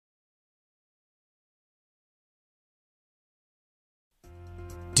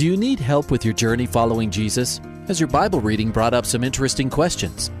Do you need help with your journey following Jesus? Has your Bible reading brought up some interesting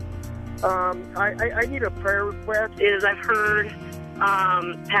questions? I need a prayer request. I've heard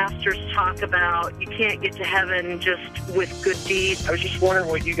pastors talk about you can't get to heaven just with good deeds. I was just wondering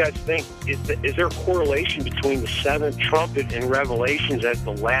what you guys think. Is there a correlation between the seventh trumpet in Revelations as the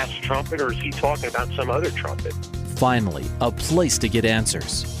last trumpet, or is he talking about some other trumpet? Finally, a place to get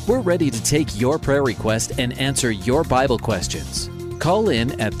answers. We're ready to take your prayer request and answer your Bible questions. Call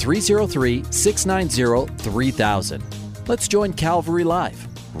in at 303-690-3000. Let's join Calvary Live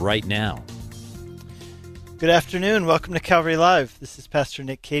right now. Good afternoon. Welcome to Calvary Live. This is Pastor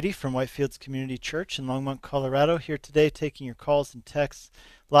Nick Cady from Whitefields Community Church in Longmont, Colorado, here today taking your calls and texts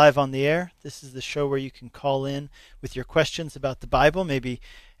live on the air. This is the show where you can call in with your questions about the Bible. Maybe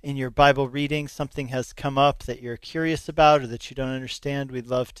in your Bible reading something has come up that you're curious about or that you don't understand. We'd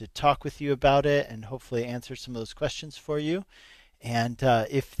love to talk with you about it and hopefully answer some of those questions for you. And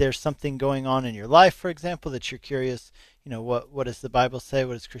if there's something going on in your life, for example, that you're curious, what does the Bible say?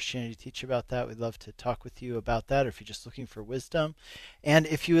 What does Christianity teach about that? We'd love to talk with you about that, or if you're just looking for wisdom. And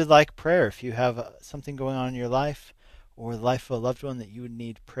if you would like prayer, if you have something going on in your life or the life of a loved one that you would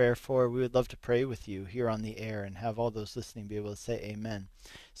need prayer for, we would love to pray with you here on the air and have all those listening be able to say amen.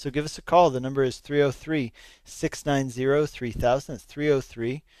 So give us a call. The number is 303-690-3000. It's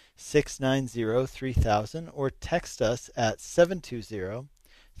 303-690-3000, or text us at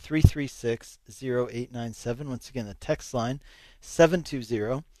 720-336-0897. Once again, the text line,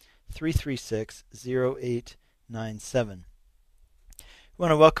 720-336-0897. We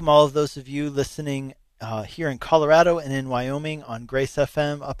want to welcome all of those of you listening here in Colorado and in Wyoming on Grace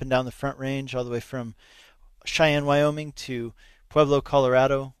FM, up and down the Front Range, all the way from Cheyenne, Wyoming to Pueblo,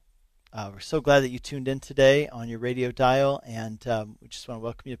 Colorado. We're so glad that you tuned in today on your radio dial, and we just want to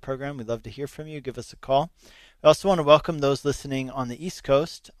welcome you to the program. We'd love to hear from you. Give us a call. We also want to welcome those listening on the East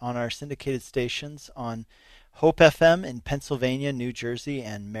Coast on our syndicated stations on Hope FM in Pennsylvania, New Jersey,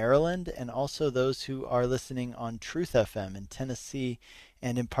 and Maryland, and also those who are listening on Truth FM in Tennessee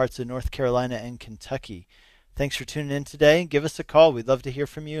and in parts of North Carolina and Kentucky. Thanks for tuning in today. Give us a call. We'd love to hear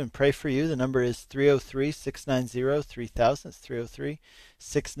from you and pray for you. The number is 303-690-3000. It's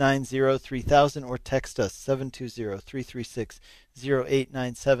 303-690-3000, or text us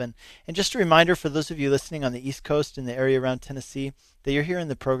 720-336-0897. And just a reminder for those of you listening on the East Coast in the area around Tennessee that you're hearing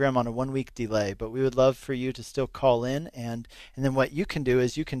the program on a 1-week delay, but we would love for you to still call in, and then what you can do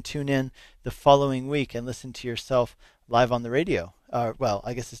is you can tune in the following week and listen to yourself live on the radio. Well,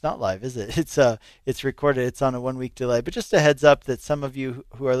 I guess it's not live, is it? It's recorded. It's on a 1-week delay. But just a heads up that some of you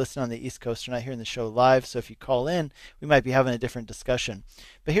who are listening on the East Coast are not hearing the show live. So if you call in, we might be having a different discussion.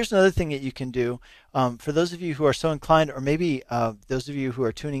 But here's another thing that you can do. For those of you who are so inclined, or maybe those of you who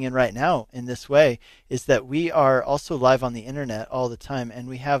are tuning in right now in this way, is that we are also live on the internet all the time. And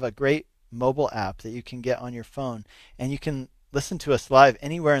we have a great mobile app that you can get on your phone. And you can listen to us live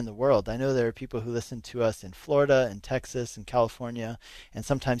anywhere in the world. I know there are people who listen to us in Florida and Texas and California, and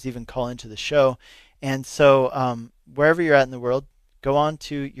sometimes even call into the show. And so wherever you're at in the world, go on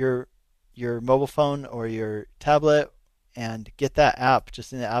to your mobile phone or your tablet and get that app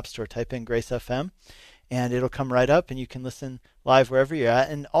just in the App Store. Type in Grace FM, and it'll come right up, and you can listen live wherever you're at.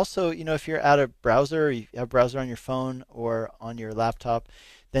 And also, if you're at a browser, or you have a browser on your phone or on your laptop,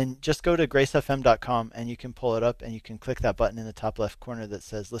 then just go to gracefm.com and you can pull it up, and you can click that button in the top left corner that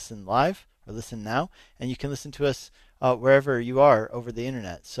says listen live or listen now, and you can listen to us wherever you are over the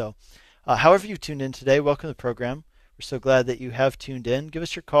internet. So however you tuned in today, welcome to the program. We're so glad that you have tuned in. Give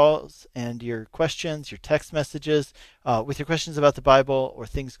us your calls and your questions, your text messages with your questions about the Bible or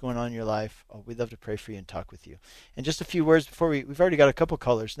things going on in your life. We'd love to pray for you and talk with you. And just a few words before we've already got a couple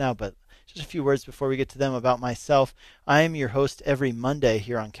callers now, but just a few words before we get to them about myself. I am your host every Monday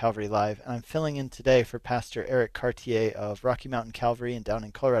here on Calvary Live, and I'm filling in today for Pastor Eric Cartier of Rocky Mountain Calvary and down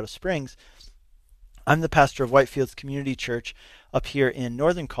in Colorado Springs. I'm the pastor of Whitefields Community Church up here in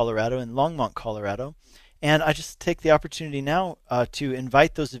northern Colorado, in Longmont, Colorado. And I just take the opportunity now to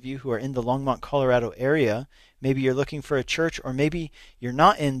invite those of you who are in the Longmont, Colorado area. Maybe you're looking for a church, or maybe you're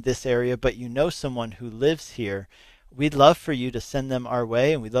not in this area, but you know someone who lives here. We'd love for you to send them our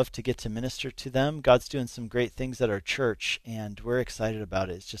way, and we'd love to get to minister to them. God's doing some great things at our church, and we're excited about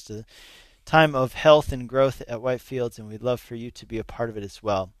it. It's just a time of health and growth at Whitefields, and we'd love for you to be a part of it as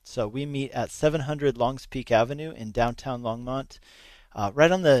well. So we meet at 700 Longs Peak Avenue in downtown Longmont,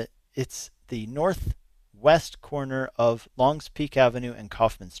 it's the northwest corner of Longs Peak Avenue and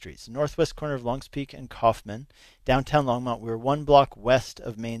Kaufman Street. So northwest corner of Longs Peak and Kaufman, downtown Longmont. We're 1 block west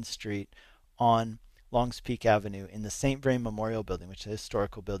of Main Street on Longs Peak Avenue in the St. Vrain Memorial Building, which is a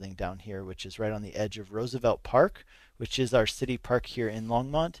historical building down here, which is right on the edge of Roosevelt Park, which is our city park here in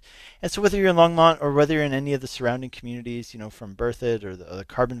Longmont. And so whether you're in Longmont or whether you're in any of the surrounding communities, from Berthoud or the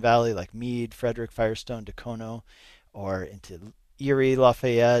Carbon Valley like Meade, Frederick, Firestone, Dacono, or into Erie,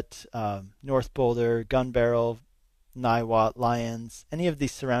 Lafayette, North Boulder, Gun Barrel, Niwot, Lyons, any of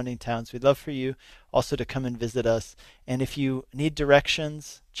these surrounding towns, we'd love for you also to come and visit us. And if you need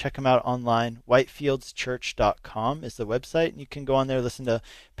directions, check them out online. whitefieldschurch.com is the website, and you can go on there, listen to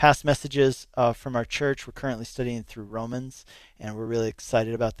past messages from our church. We're currently studying through Romans, and we're really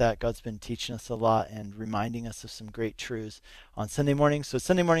excited about that. God's been teaching us a lot and reminding us of some great truths on Sunday morning. So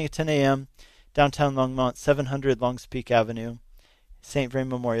Sunday morning at 10 a.m., downtown Longmont, 700 Longs Peak Avenue, St. Vrain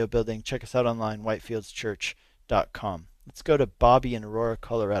Memorial Building. Check us out online, whitefieldschurch.com. Let's go to Bobby in Aurora,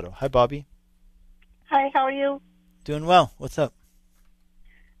 Colorado. Hi, Bobby. Hi, how are you? Doing well. What's up?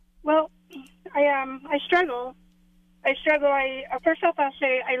 Well, I struggle. First off, I'll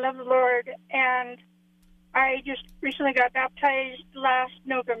say I love the Lord, and I just recently got baptized last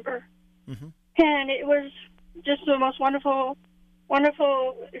November, and it was just the most wonderful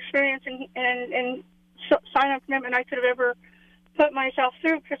experience and sign of commitment I could have ever put myself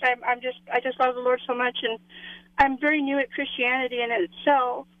through, because I just love the Lord so much, and I'm very new at Christianity in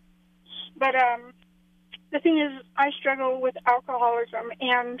itself. But the thing is, I struggle with alcoholism,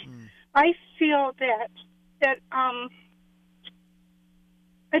 and I feel that I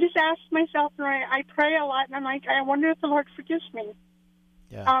just ask myself, and I pray a lot, and I'm like, I wonder if the Lord forgives me.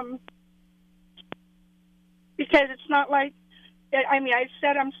 Yeah. Because it's not like, I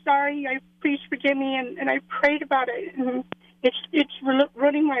said I'm sorry, please forgive me, and I prayed about it, and it's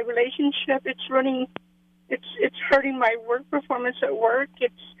ruining my relationship. It's hurting my work performance at work.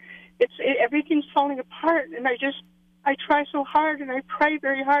 Everything's falling apart, and I try so hard, and I pray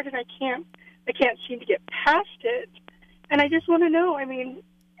very hard, and I can't seem to get past it. And I just want to know,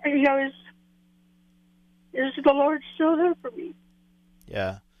 is the Lord still there for me?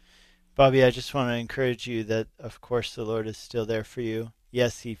 Yeah. Bobby, I just want to encourage you that, of course, the Lord is still there for you.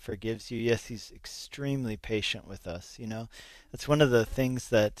 Yes, he forgives you. Yes, he's extremely patient with us. That's one of the things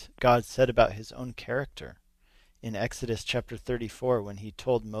that God said about his own character. In Exodus chapter 34, when he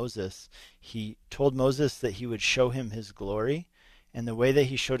told Moses that he would show him his glory. And the way that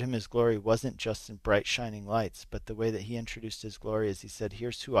he showed him his glory wasn't just in bright shining lights, but the way that he introduced his glory is he said,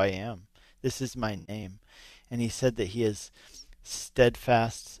 here's who I am. This is my name. And he said that he is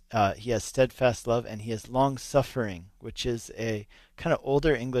steadfast, he has steadfast love, and he is long suffering, which is a kind of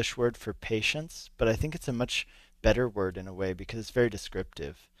older English word for patience, but I think it's a much better word in a way because it's very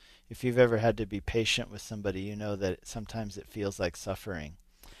descriptive. If you've ever had to be patient with somebody, you know that sometimes it feels like suffering.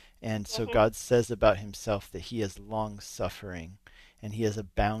 And so God says about himself that he is long suffering and he is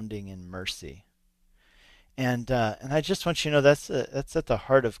abounding in mercy. And I just want you to know that's at the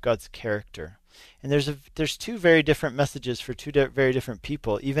heart of God's character. And there's two very different messages for very different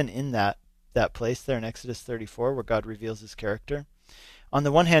people, even in that place there in Exodus 34 where God reveals his character. On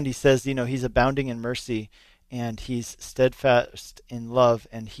the one hand, he says, he's abounding in mercy and he's steadfast in love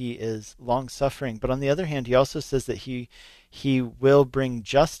and he is long suffering. But on the other hand, he also says that he will bring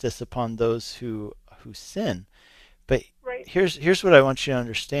justice upon those who sin. But here's what I want you to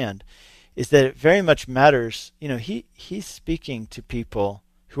understand is that it very much matters. He's speaking to people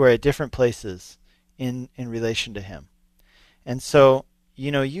who are at different places in relation to him. And so,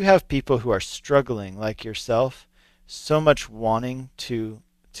 you have people who are struggling like yourself, so much wanting to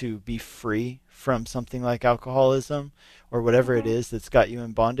be free from something like alcoholism or whatever it is that's got you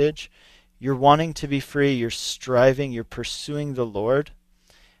in bondage. You're wanting to be free, you're striving, you're pursuing the Lord.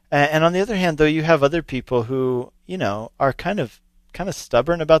 And on the other hand, though, you have other people who, are kind of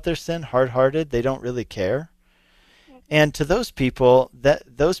stubborn about their sin, hard-hearted, they don't really care. And to those people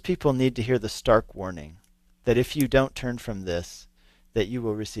need to hear the stark warning that if you don't turn from this, that you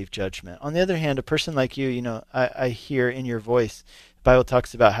will receive judgment. On the other hand, a person like you, I hear in your voice, the Bible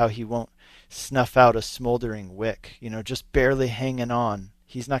talks about how he won't snuff out a smoldering wick, just barely hanging on.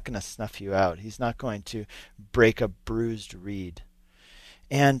 He's not going to snuff you out. He's not going to break a bruised reed.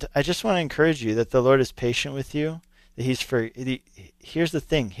 And I just want to encourage you that the Lord is patient with you, that here's the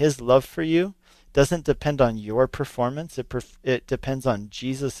thing, his love for you doesn't depend on your performance. It depends on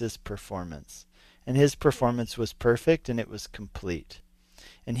Jesus' performance. And his performance was perfect and it was complete.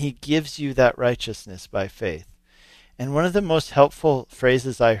 And he gives you that righteousness by faith. And one of the most helpful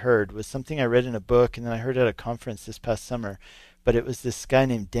phrases I heard was something I read in a book and then I heard at a conference this past summer. But it was this guy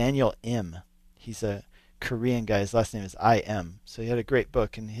named Daniel Im. He's a Korean guy. His last name is I.M. So he had a great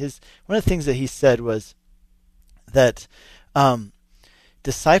book. And one of the things that he said was that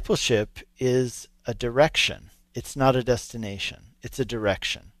discipleship is a direction. It's not a destination. It's a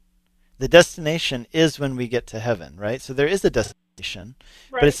direction. The destination is when we get to heaven, right? So there is a destination,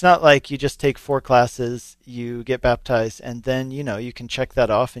 but it's not like you just take 4 classes, you get baptized, and then, you can check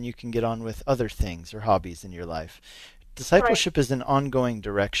that off and you can get on with other things or hobbies in your life. Discipleship is an ongoing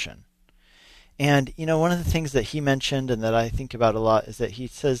direction. And, one of the things that he mentioned and that I think about a lot is that he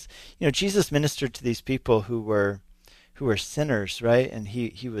says, Jesus ministered to these people who were sinners, right? And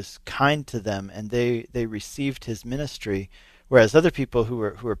he was kind to them, and they received his ministry, whereas other people who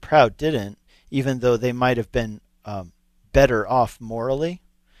were proud didn't, even though they might have been better off morally.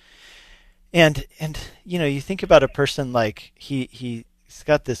 And you think about a person like he's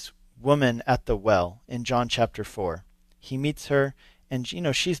got this woman at the well in John chapter 4. He meets her, and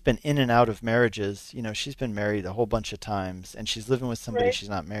she's been in and out of marriages. She's been married a whole bunch of times, and she's living with somebody she's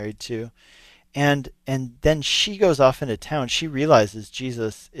not married to. And then she goes off into town. She realizes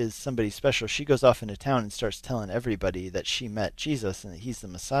Jesus is somebody special. She goes off into town and starts telling everybody that she met Jesus and that he's the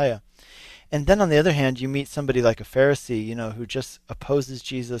Messiah. And then on the other hand, you meet somebody like a Pharisee, who just opposes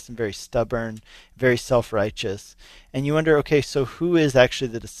Jesus and very stubborn, very self-righteous. And you wonder, okay, so who is actually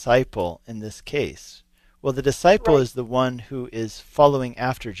the disciple in this case? Well, the disciple is the one who is following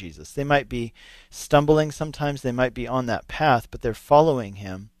after Jesus. They might be stumbling sometimes. They might be on that path, but they're following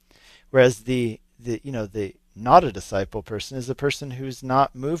him. Whereas the not a disciple person is a person who's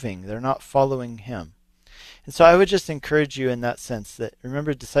not moving. They're not following him. And so I would just encourage you in that sense that,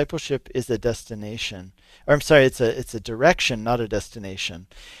 remember, discipleship is a destination. Or I'm sorry, it's a direction, not a destination.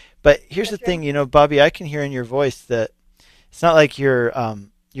 But here's the thing, Bobby, I can hear in your voice that it's not like you're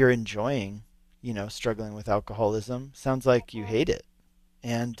enjoying, struggling with alcoholism. Sounds like you hate it.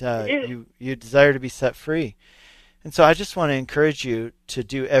 And you desire to be set free. And so I just want to encourage you to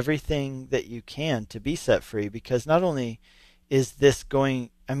do everything that you can to be set free, because not only is this going,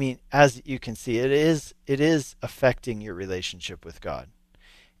 as you can see, it is affecting your relationship with God.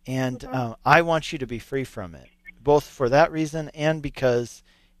 And I want you to be free from it, both for that reason and because,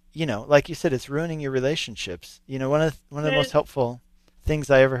 like you said, it's ruining your relationships. One of the most helpful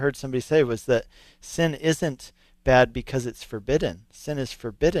things I ever heard somebody say was that sin isn't bad because it's forbidden. Sin is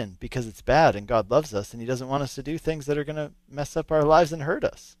forbidden because it's bad, and God loves us, and he doesn't want us to do things that are going to mess up our lives and hurt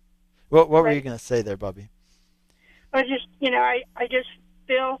us. What were you going to say there, Bobby? I just, I just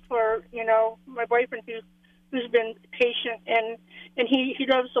feel for, my boyfriend who's been patient, and he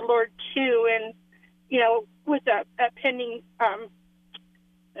loves the Lord too, and, with that pending,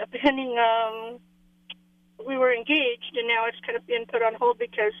 we were engaged, and now it's kind of been put on hold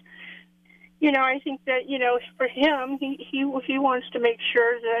because, I think that, for him, he wants to make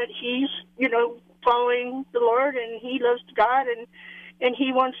sure that he's, following the Lord, and he loves God, and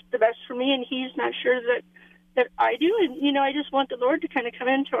he wants the best for me, and he's not sure that I do. And, I just want the Lord to kind of come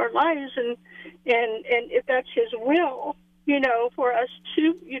into our lives, and if that's his will, for us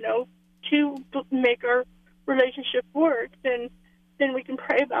to, to make our relationship work, then we can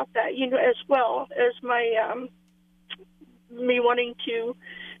pray about that, as well as my, me wanting to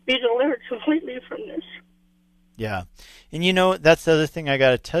be delivered completely from this. Yeah. And that's the other thing I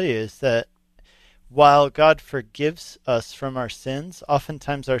got to tell you is that while God forgives us from our sins,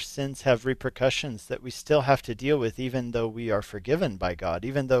 oftentimes our sins have repercussions that we still have to deal with, even though we are forgiven by God.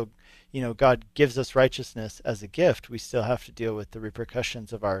 Even though, God gives us righteousness as a gift, we still have to deal with the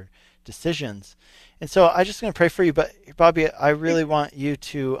repercussions of our decisions. And so I'm just going to pray for you. But Bobby, I really want you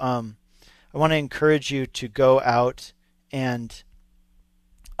to, I want to encourage you to go out and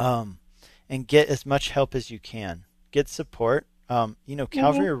get as much help as you can. Get support.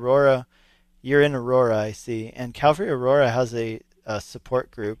 Calvary Aurora, you're in Aurora, I see, and Calvary Aurora has a support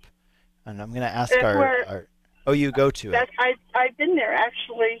group, and I'm going to ask our you go to it. I've been there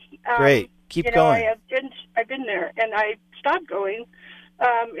actually. Great, keep going. I've been there, and I stopped going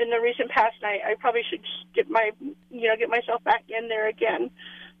in the recent past. And I probably should get myself back in there again.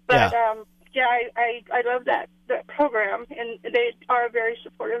 But I love that program, and they are a very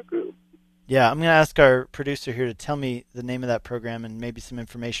supportive group. Yeah, I'm going to ask our producer here to tell me the name of that program and maybe some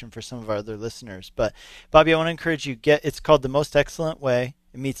information for some of our other listeners. But Bobby, I want to encourage you, it's called The Most Excellent Way.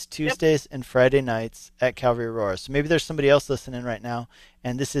 It meets Tuesdays and Friday nights at Calvary Aurora. So maybe there's somebody else listening right now,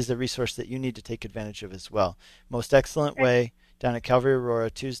 and this is a resource that you need to take advantage of as well. Most Excellent Way down at Calvary Aurora,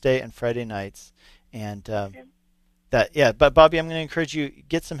 Tuesday and Friday nights. And but Bobby, I'm going to encourage you,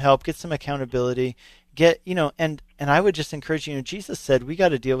 get some help, get some accountability, and I would just encourage you, Jesus said we got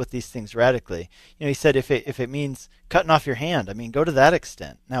to deal with these things radically. He said if it means cutting off your hand, go to that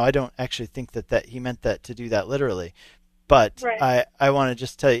extent. Now, I don't actually think that he meant that to do that literally, but I want to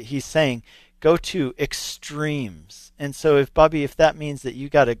just tell you, he's saying go to extremes. And so if that means that you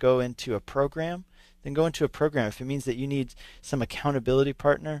got to go into a program then go into a program. If it means that you need some accountability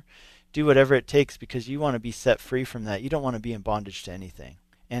partner, do whatever it takes, because you want to be set free from that. You don't want to be in bondage to anything.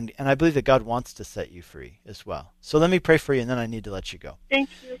 And I believe that God wants to set you free as well. So let me pray for you, and then I need to let you go. Thank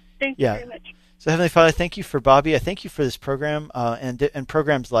you. Thank you very much. So Heavenly Father, thank you for Bobby. I thank you for this program and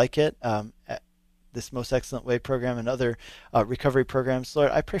programs like it, this Most Excellent Way program and other recovery programs.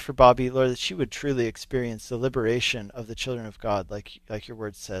 Lord, I pray for Bobby, Lord, that she would truly experience the liberation of the children of God, like your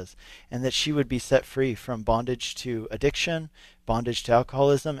word says, and that she would be set free from bondage to addiction, bondage to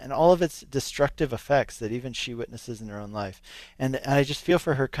alcoholism, and all of its destructive effects that even she witnesses in her own life. And I just feel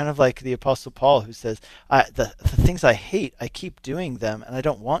for her kind of like the Apostle Paul, who says, the things I hate, I keep doing them, and I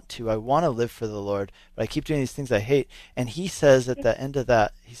don't want to. I want to live for the Lord, but I keep doing these things I hate. And he says at the end of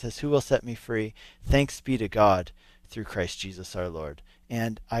that, he says, who will set me free? Thanks be to God through Christ Jesus our Lord.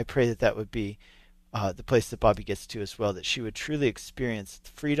 And I pray that that would be the place that Bobby gets to as well, that she would truly experience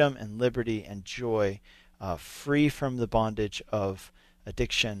freedom and liberty and joy, free from the bondage of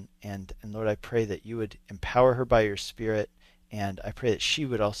addiction. And Lord, I pray that you would empower her by your Spirit, and I pray that she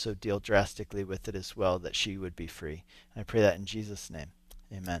would also deal drastically with it as well, that she would be free. And I pray that in Jesus' name.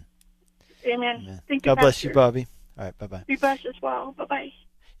 Amen. Amen. Thank you, God bless Pastor. you, Bobby. All right, bye-bye. Be blessed as well. Bye-bye.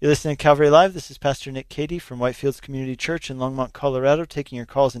 You're listening to Calvary Live. This is Pastor Nick Cady from Whitefields Community Church in Longmont, Colorado, taking your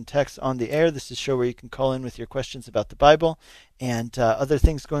calls and texts on the air. This is a show where you can call in with your questions about the Bible and other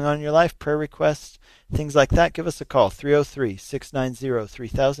things going on in your life, prayer requests, things like that. Give us a call,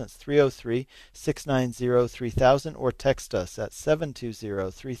 303-690-3000. It's 303-690-3000, or text us at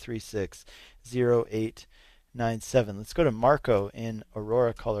 720-336-0897. Let's go to Marco in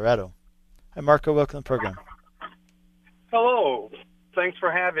Aurora, Colorado. Hi, Marco. Welcome to the program. Hello. Thanks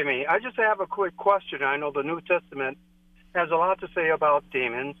for having me. I just have a quick question. I know the New Testament has a lot to say about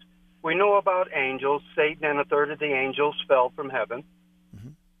demons. We know about angels. Satan and a third of the angels fell from heaven. Mm-hmm.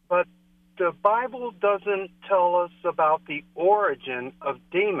 But the Bible doesn't tell us about the origin of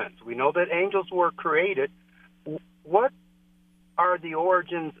demons. We know that angels were created. What are the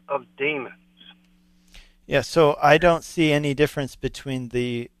origins of demons? Yeah, so I don't see any difference between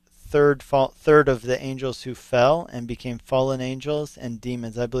the third of the angels who fell and became fallen angels and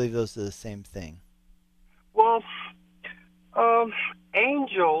demons. I believe those are the same thing. Well,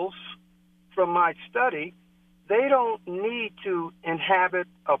 angels, from my study, they don't need to inhabit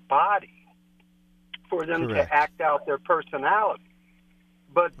a body for them Correct. to act out their personality.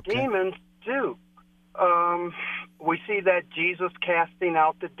 But Okay. demons do. We see that Jesus casting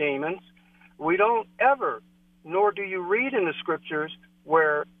out the demons. We don't ever, nor do you read in the scriptures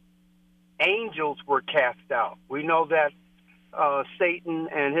where angels were cast out. We know that Satan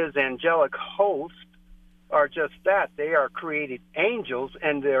and his angelic host are just that. They are created angels,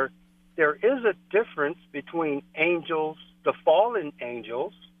 and there is a difference between angels, the fallen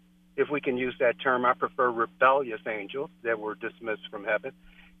angels, if we can use that term. I prefer rebellious angels that were dismissed from heaven,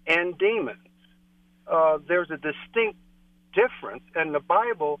 and demons. There's a distinct difference, and the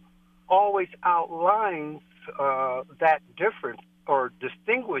Bible always outlines that difference, or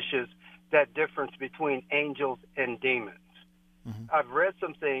distinguishes that difference between angels and demons. Mm-hmm. I've read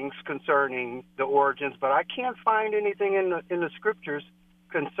some things concerning the origins, but I can't find anything in the scriptures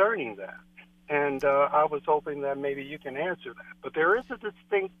concerning that. And I was hoping that maybe you can answer that. But there is a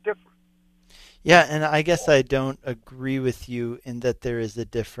distinct difference. Yeah, and I guess I don't agree with you in that there is a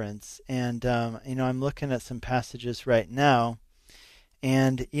difference. And, I'm looking at some passages right now.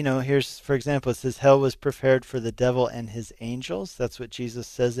 And, here's, for example, it says, hell was prepared for the devil and his angels. That's what Jesus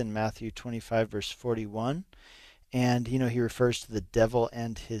says in Matthew 25, verse 41. And, he refers to the devil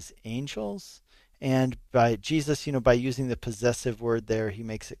and his angels. And by Jesus, by using the possessive word there, he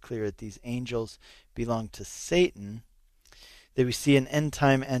makes it clear that these angels belong to Satan. That we see an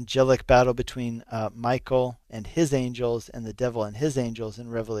end-time angelic battle between Michael and his angels and the devil and his angels in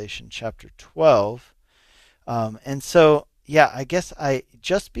Revelation chapter 12. And so, yeah, I guess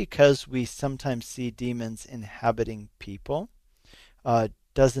just because we sometimes see demons inhabiting people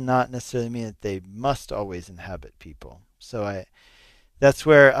does not necessarily mean that they must always inhabit people. So that's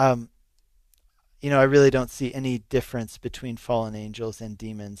where I really don't see any difference between fallen angels and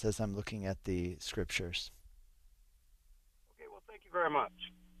demons as I'm looking at the scriptures. Okay, well, thank you very much.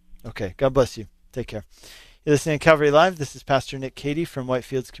 Okay, God bless you. Take care. You're listening to Calvary Live. This is Pastor Nick Cady from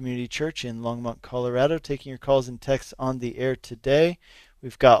Whitefields Community Church in Longmont, Colorado, taking your calls and texts on the air today.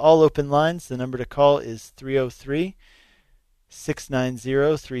 We've got all open lines. The number to call is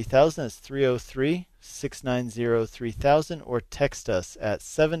 303-690-3000. That's 303-690-3000, or text us at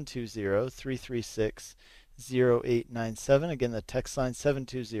 720-336-0897. Again, the text line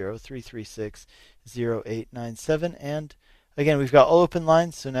 720-336-0897. And Again, we've got all open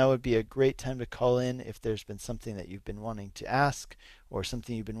lines, so now would be a great time to call in if there's been something that you've been wanting to ask or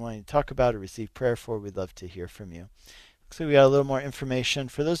something you've been wanting to talk about or receive prayer for. We'd love to hear from you. So we got a little more information.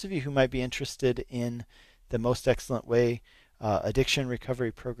 For those of you who might be interested in the Most Excellent Way addiction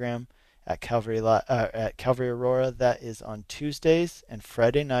recovery program at Calvary Aurora, that is on Tuesdays and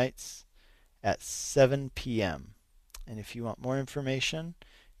Friday nights at 7 p.m. And if you want more information,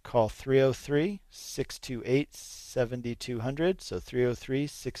 call 303-628-7200. So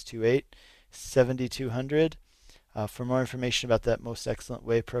 303-628-7200 for more information about that Most Excellent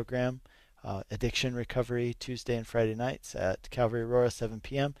Way program. Addiction recovery Tuesday and Friday nights at Calvary Aurora, 7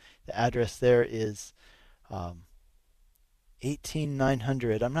 p.m. The address there is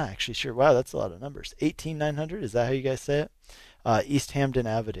 18900. I'm not actually sure. Wow, that's a lot of numbers. 18900, is that how you guys say it? East Hampton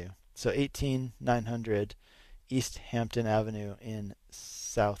Avenue. So 18900 East Hampton Avenue in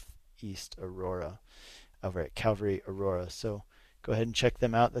Southeast Aurora, over at Calvary Aurora. So go ahead and check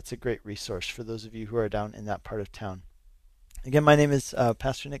them out. That's a great resource for those of you who are down in that part of town. Again, my name is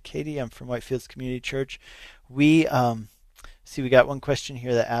Pastor Nick Cady. I'm from Whitefields Community Church. We got one question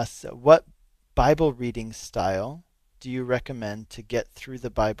here that asks, what Bible reading style do you recommend to get through the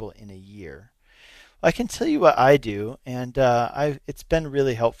Bible in a year? I can tell you what I do, and it's been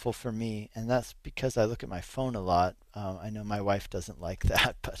really helpful for me, and that's because I look at my phone a lot. I know my wife doesn't like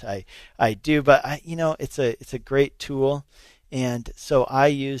that, but I do. But it's a great tool, and so I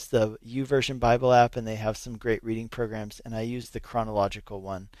use the YouVersion Bible app, and they have some great reading programs, and I use the chronological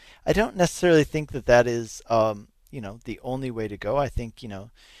one. I don't necessarily think that is the only way to go. I think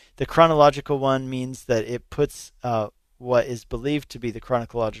the chronological one means that it puts what is believed to be the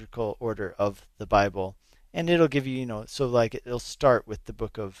chronological order of the Bible, and it'll give you, it'll start with the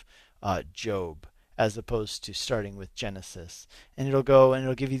book of Job as opposed to starting with Genesis, and it'll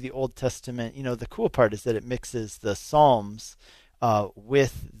give you the Old Testament. The cool part is that it mixes the Psalms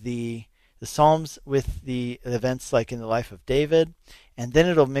with the events like in the life of David, and then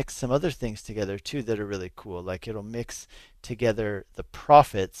it'll mix some other things together too that are really cool. Like it'll mix together the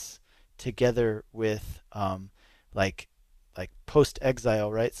prophets together with like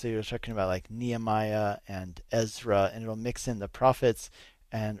post-exile, right? So you're talking about like Nehemiah and Ezra, and it'll mix in the prophets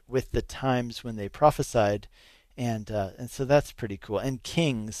and with the times when they prophesied, and so that's pretty cool. And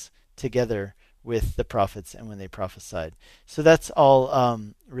Kings together with the prophets and when they prophesied. So that's all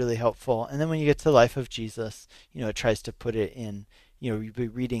really helpful. And then when you get to the life of Jesus, it tries to put it in, you'll be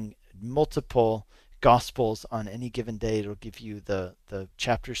reading multiple Gospels on any given day. It'll give you the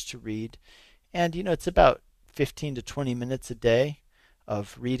chapters to read. And, it's about 15 to 20 minutes a day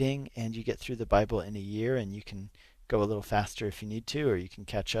of reading, and you get through the Bible in a year, and you can go a little faster if you need to, or you can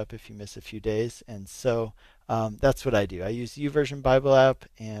catch up if you miss a few days. And so that's what I do. I use the YouVersion Bible app,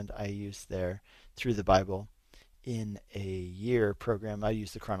 and I use their Through the Bible in a Year program. I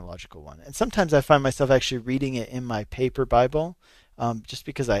use the chronological one. And sometimes I find myself actually reading it in my paper Bible, just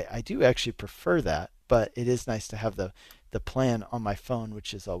because I do actually prefer that, but it is nice to have the plan on my phone,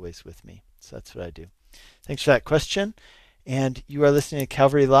 which is always with me. So that's what I do. Thanks for that question. And you are listening to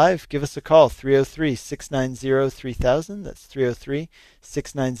Calvary Live. Give us a call, 303-690-3000. That's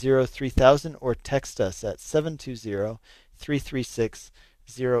 303-690-3000, or text us at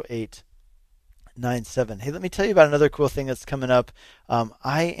 720-336-0897. Hey, let me tell you about another cool thing that's coming up.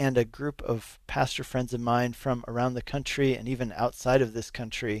 I and a group of pastor friends of mine from around the country and even outside of this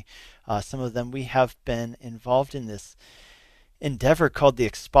country, some of them, we have been involved in this endeavor called the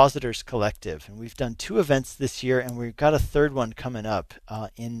Expositors Collective, and we've done 2 events this year, and we've got a third one coming up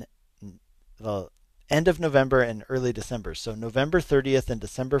in the end of November and early December. So November 30th and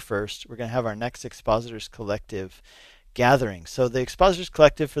December 1st, we're going to have our next Expositors Collective gathering. So the Expositors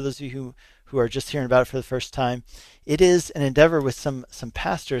Collective, for those of you who are just hearing about it for the first time, it is an endeavor with some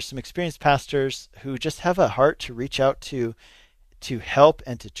pastors, some experienced pastors who just have a heart to reach out to help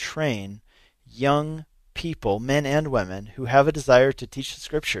and to train young people, men and women, who have a desire to teach the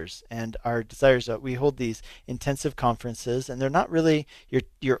scriptures. And our desires are, we hold these intensive conferences, and they're not really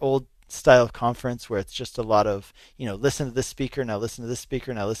your old style of conference where it's just a lot of, listen to this speaker, now listen to this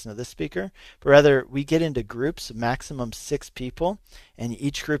speaker, now listen to this speaker. But rather, we get into groups, maximum 6 people, and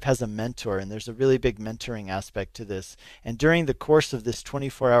each group has a mentor, and there's a really big mentoring aspect to this. And during the course of this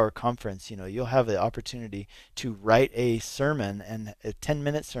 24-hour conference, you'll have the opportunity to write a sermon, and a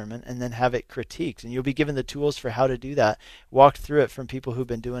 10-minute sermon, and then have it critiqued. And you'll be given the tools for how to do that, walked through it from people who've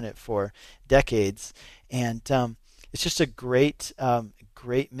been doing it for decades. And it's just a great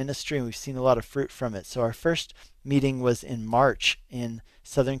ministry, and we've seen a lot of fruit from it. So our first meeting was in March in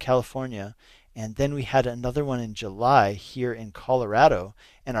Southern California, and then we had another one in July here in Colorado,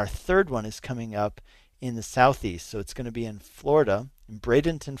 and our third one is coming up in the southeast. So it's going to be in Florida, in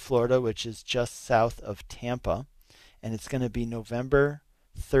Bradenton, Florida, which is just south of Tampa. And it's going to be November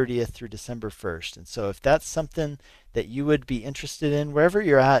 30th through December 1st. And so if that's something that you would be interested in, wherever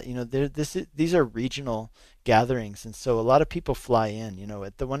you're at, these are regional gatherings. And so a lot of people fly in.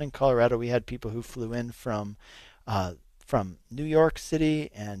 At the one in Colorado, we had people who flew in from New York City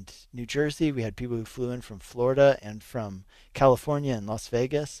and New Jersey. We had people who flew in from Florida and from California and Las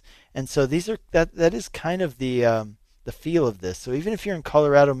Vegas. And so that is kind of the feel of this. So even if you're in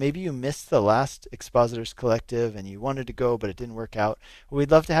Colorado, maybe you missed the last Expositors Collective and you wanted to go but it didn't work out,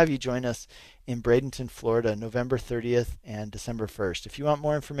 we'd love to have you join us in Bradenton, Florida, November 30th and December 1st. If you want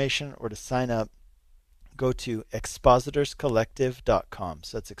more information or to sign up, go to expositorscollective.com.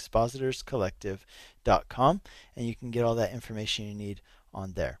 So that's expositorscollective.com, and you can get all that information you need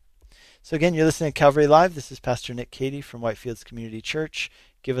on there. So again, you're listening to Calvary Live. This is Pastor Nick Cady from Whitefields Community Church.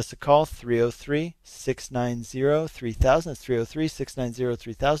 Give us a call, 303-690-3000. That's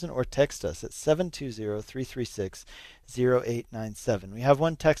 303-690-3000, or text us at 720-336-0897. We have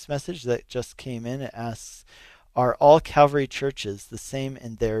one text message that just came in. It asks, are all Calvary churches the same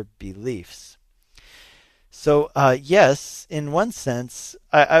in their beliefs? So yes, in one sense,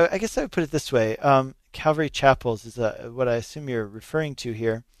 I guess I would put it this way. Calvary Chapels is what I assume you're referring to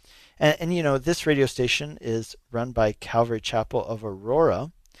here. And this radio station is run by Calvary Chapel of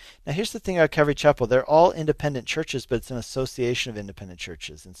Aurora. Now here's the thing about Calvary Chapel. They're all independent churches, but it's an association of independent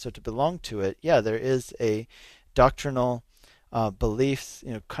churches. And so to belong to it, there is a doctrinal beliefs,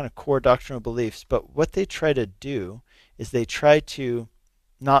 kind of core doctrinal beliefs. But what they try to do is they try to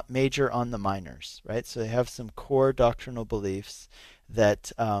not major on the minors, right? So they have some core doctrinal beliefs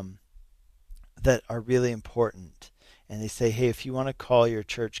that that are really important. And they say, hey, if you want to call your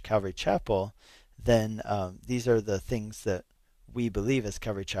church Calvary Chapel, then these are the things that we believe as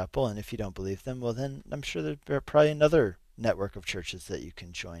Calvary Chapel. And if you don't believe them, well, then I'm sure there's probably another network of churches that you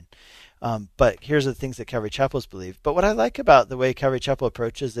can join. But here's the things that Calvary Chapels believe. But what I like about the way Calvary Chapel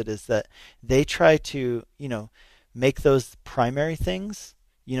approaches it is that they try to, make those primary things,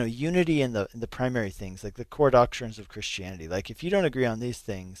 unity in the primary things, like the core doctrines of Christianity. Like if you don't agree on these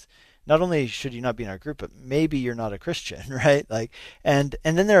things, not only should you not be in our group, but maybe you're not a Christian, right? And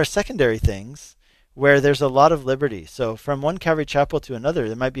then there are secondary things where there's a lot of liberty. So from one Calvary Chapel to another,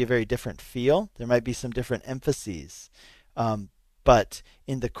 there might be a very different feel. There might be some different emphases. But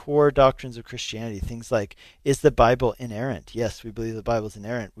in the core doctrines of Christianity, things like, is the Bible inerrant? Yes, we believe the Bible is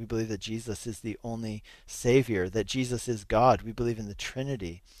inerrant. We believe that Jesus is the only Savior, that Jesus is God. We believe in the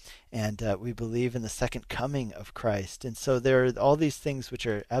Trinity, and we believe in the second coming of Christ. And so there are all these things which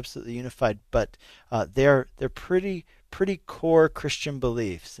are absolutely unified, but they're pretty core Christian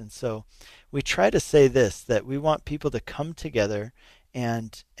beliefs. And so we try to say this, that we want people to come together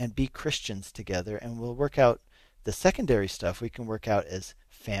and be Christians together, and we'll work out the secondary stuff we can work out as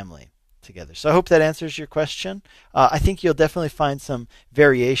family together. So I hope that answers your question. I think you'll definitely find some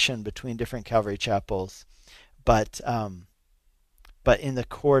variation between different Calvary Chapels, but in the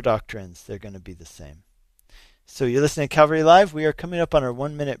core doctrines, they're going to be the same. So you're listening to Calvary Live. We are coming up on our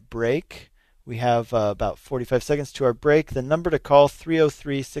 1-minute break. We have about 45 seconds to our break. The number to call,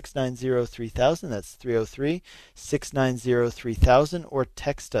 303-690-3000. That's 303-690-3000. Or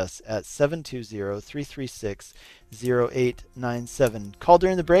text us at 720-336-0897. Call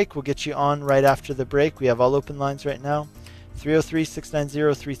during the break. We'll get you on right after the break. We have all open lines right now.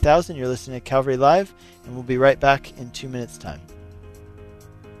 303-690-3000. You're listening to Calvary Live, and we'll be right back in 2 minutes' time.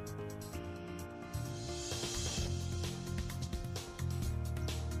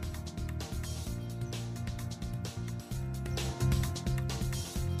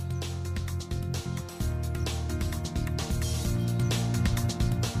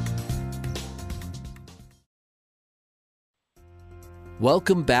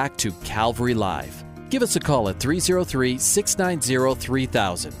 Welcome back to Calvary Live. Give us a call at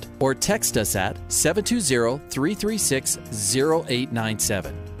 303-690-3000 or text us at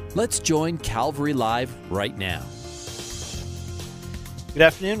 720-336-0897. Let's join Calvary Live right now. Good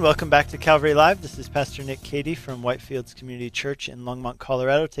afternoon. Welcome back to Calvary Live. This is Pastor Nick Cady from Whitefields Community Church in Longmont,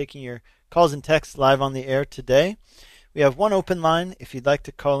 Colorado, taking your calls and texts live on the air today. We have one open line. If you'd like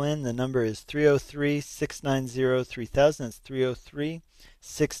to call in, the number is 303-690-3000. That's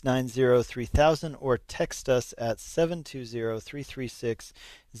 303-690-3000, or text us at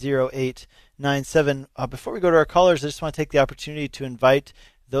 720-336-0897. Before we go to our callers, I just want to take the opportunity to invite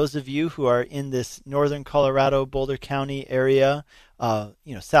those of you who are in this northern Colorado, Boulder County area,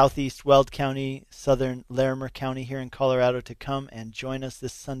 southeast Weld County, southern Larimer County here in Colorado, to come and join us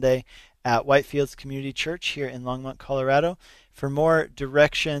this Sunday at Whitefields Community Church here in Longmont, Colorado. For more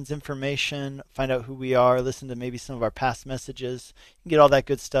directions, information, find out who we are, listen to maybe some of our past messages, you can get all that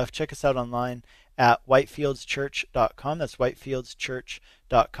good stuff. Check us out online at whitefieldschurch.com. That's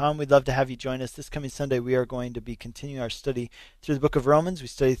whitefieldschurch.com. We'd love to have you join us. This coming Sunday, we are going to be continuing our study through the book of Romans. We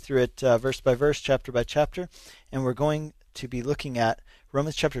study through it verse by verse, chapter by chapter, and we're going to be looking at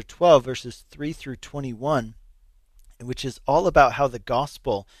Romans chapter 12, verses 3 through 21, which is all about how the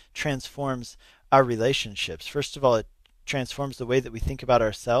gospel transforms our relationships. First of all, it transforms the way that we think about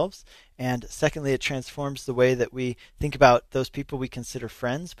ourselves, and secondly, it transforms the way that we think about those people we consider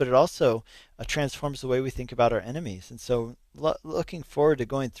friends, but it also transforms the way we think about our enemies. And so looking forward to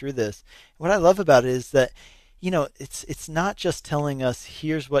going through this. What I love about it is that it's not just telling us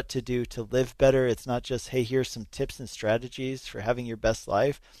here's what to do to live better. It's not just, hey, here's some tips and strategies for having your best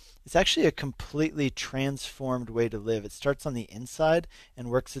life. It's actually a completely transformed way to live. It starts on the inside and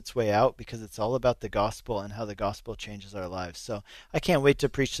works its way out because it's all about the gospel and how the gospel changes our lives. So I can't wait to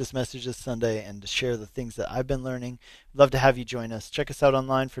preach this message this Sunday and to share the things that I've been learning. Love to have you join us. Check us out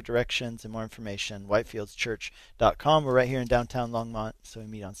online for directions and more information, whitefieldschurch.com. We're right here in downtown Longmont, so we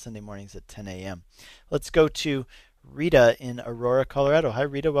meet on Sunday mornings at 10 a.m. Let's go to Rita in Aurora, Colorado. Hi,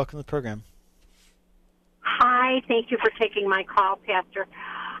 Rita. Welcome to the program. Hi. Thank you for taking my call, Pastor.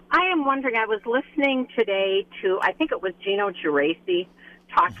 I am wondering, I was listening today to, I think it was Gino Geraci,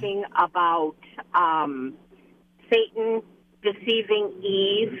 talking about Satan deceiving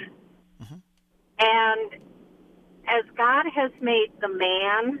Eve. And as God has made the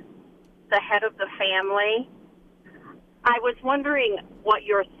man the head of the family, I was wondering what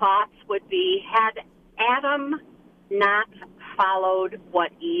your thoughts would be had Adam not followed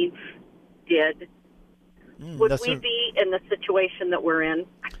what Eve did. Would we be in the situation that we're in?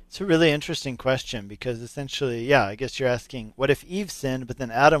 It's a really interesting question because essentially, I guess you're asking, what if Eve sinned, but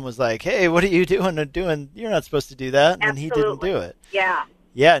then Adam was like, hey, what are you doing? You're not supposed to do that. And Absolutely. Then he didn't do it. Yeah.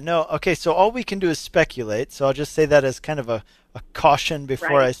 Yeah, no. Okay, so all we can do is speculate. So I'll just say that as kind of a caution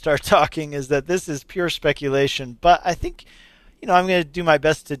before I start talking, is that this is pure speculation. But I think, I'm going to do my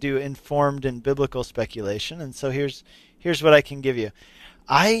best to do informed and biblical speculation. And so here's what I can give you.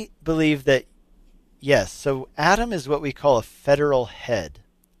 I believe that yes, so Adam is what we call a federal head,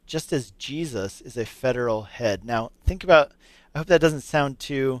 just as Jesus is a federal head. Now, think about, I hope that doesn't sound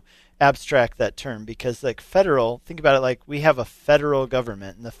too abstract, that term, because like federal, think about it like we have a federal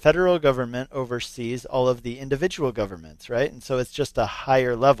government, and the federal government oversees all of the individual governments, right? And so it's just a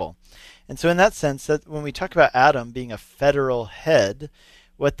higher level. And so in that sense, that when we talk about Adam being a federal head,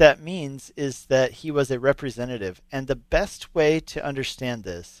 what that means is that he was a representative. And the best way to understand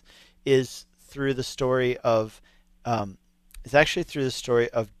this is through the story of, I'm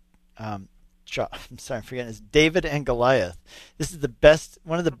forgetting, it's David and Goliath. This is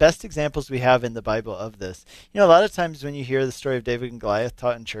one of the best examples we have in the Bible of this. A lot of times when you hear the story of David and Goliath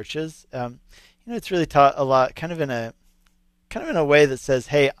taught in churches, it's really taught a lot, kind of in a way that says,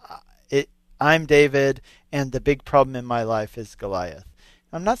 hey, I'm David, and the big problem in my life is Goliath.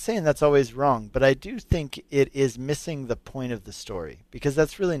 I'm not saying that's always wrong, but I do think it is missing the point of the story, because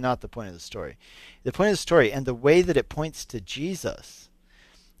that's really not the point of the story. The point of the story, and the way that it points to Jesus,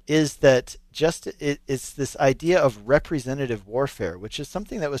 is that it's this idea of representative warfare, which is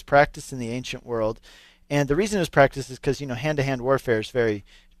something that was practiced in the ancient world. And the reason it was practiced is because, hand-to-hand warfare is very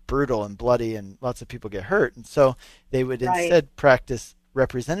brutal and bloody, and lots of people get hurt. And so they would instead practice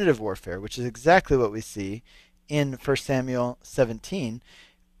representative warfare, which is exactly what we see in 1 Samuel 17,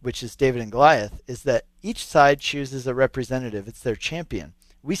 which is David and Goliath, is that each side chooses a representative. It's their champion.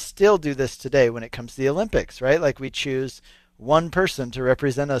 We still do this today when it comes to the Olympics, right? Like we choose one person to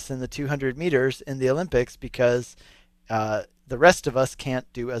represent us in the 200 meters in the Olympics because the rest of us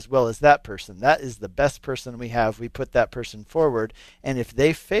can't do as well as that person. That is the best person we have. We put that person forward, and if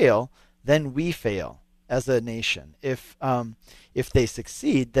they fail, then we fail as a nation. If they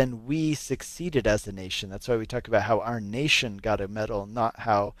succeed, then we succeeded as a nation. That's why we talk about how our nation got a medal, not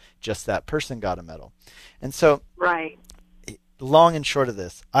how just that person got a medal. And so, long and short of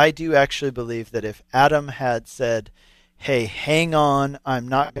this, I do actually believe that if Adam had said, hey, hang on, I'm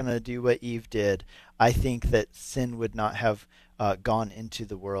not going to do what Eve did, I think that sin would not have gone into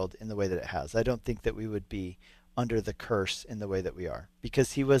the world in the way that it has. I don't think that we would be under the curse in the way that we are,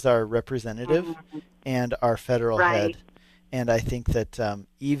 because he was our representative and our federal head. And I think that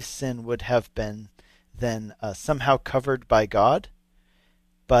Eve's sin would have been then somehow covered by God,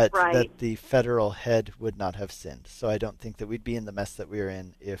 but Right. that the federal head would not have sinned. So I don't think that we'd be in the mess that we are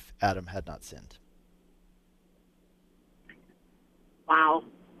in if Adam had not sinned. Wow.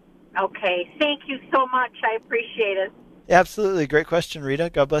 Okay. Thank you so much. I appreciate it. Absolutely. Great question, Rita.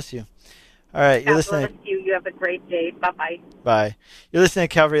 God bless you. All right. You're God listening. bless you. You have a great day. Bye-bye. Bye. You're listening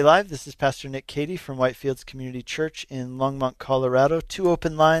to Calvary Live. This is Pastor Nick Cady from Whitefields Community Church in Longmont, Colorado. 2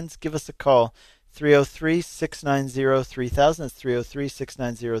 open lines. Give us a call. 303-690-3000. That's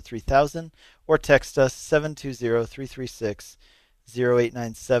 303-690-3000. Or text us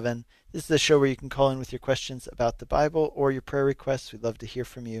 720-336-0897. This is the show where you can call in with your questions about the Bible or your prayer requests. We'd love to hear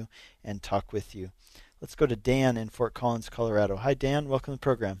from you and talk with you. Let's go to Dan in Fort Collins, Colorado. Hi, Dan. Welcome to the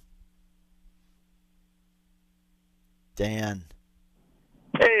program. Dan.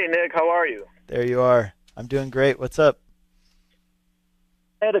 Hey, Nick. How are you? There you are. I'm doing great. What's up?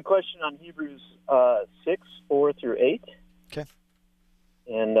 I had a question on Hebrews 6:4-8. Okay.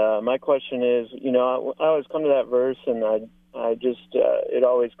 And my question is, I always come to that verse, and I just it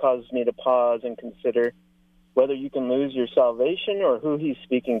always causes me to pause and consider whether you can lose your salvation or who he's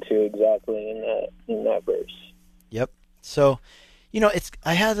speaking to exactly in that verse. Yep. So,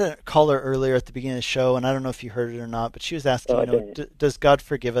 I had a caller earlier at the beginning of the show, and I don't know if you heard it or not, but she was asking, does God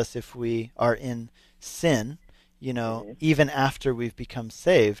forgive us if we are in sin, even after we've become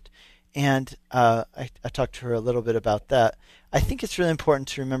saved? And I talked to her a little bit about that. I think it's really important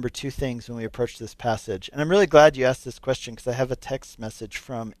to remember two things when we approach this passage. And I'm really glad you asked this question because I have a text message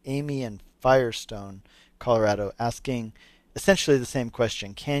from Amy in Firestone, Colorado, asking essentially the same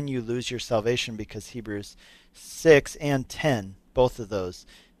question. Can you lose your salvation? Because Hebrews 6 and 10, both of those,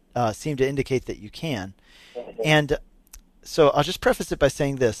 seem to indicate that you can. And so I'll just preface it by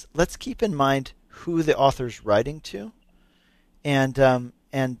saying this. Let's keep in mind who the author's writing to. And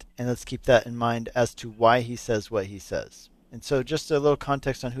let's keep that in mind as to why he says what he says. And so just a little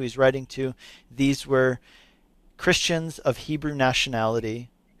context on who he's writing to. These were Christians of Hebrew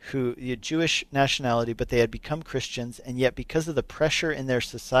nationality, Jewish nationality, but they had become Christians, and yet because of the pressure in their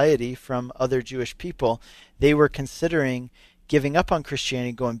society from other Jewish people, they were considering giving up on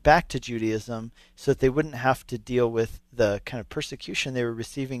Christianity, going back to Judaism, so that they wouldn't have to deal with the kind of persecution they were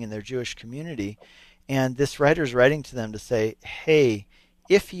receiving in their Jewish community. And this writer is writing to them to say, hey,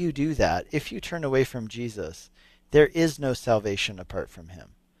 if you do that, if you turn away from Jesus, there is no salvation apart from him.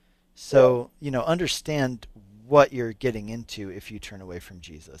 So, understand what you're getting into if you turn away from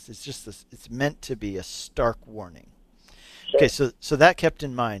Jesus. It's just it's meant to be a stark warning. Sure. Okay, so that kept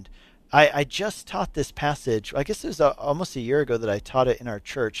in mind. I just taught this passage. I guess it was almost a year ago that I taught it in our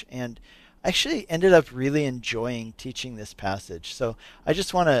church, and I actually ended up really enjoying teaching this passage. So I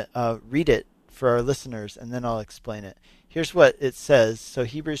just want to read it for our listeners, and then I'll explain it. Here's what it says. So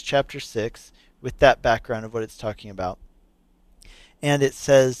Hebrews chapter 6, with that background of what it's talking about. And it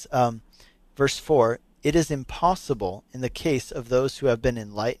says, verse 4, it is impossible in the case of those who have been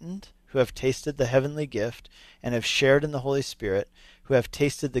enlightened, who have tasted the heavenly gift, and have shared in the Holy Spirit, who have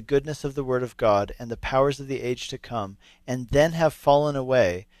tasted the goodness of the Word of God and the powers of the age to come, and then have fallen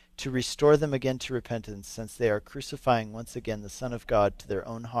away, to restore them again to repentance, since they are crucifying once again the Son of God to their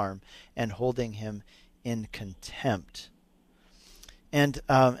own harm and holding him in contempt. And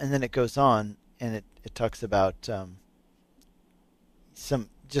then it goes on, and it talks about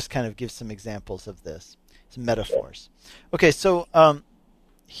just kind of gives some examples of this, some metaphors. Okay, so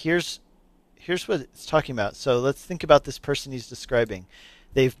here's what it's talking about. So let's think about this person he's describing.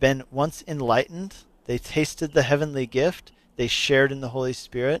 They've been once enlightened. They tasted the heavenly gift. They shared in the Holy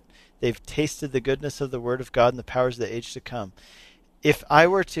Spirit. They've tasted the goodness of the Word of God and the powers of the age to come. If I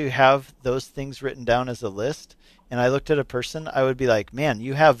were to have those things written down as a list, and I looked at a person, I would be like, man,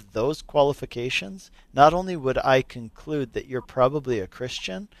 you have those qualifications. Not only would I conclude that you're probably a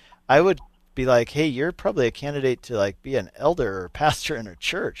Christian, I would be like, hey, you're probably a candidate to be an elder or pastor in a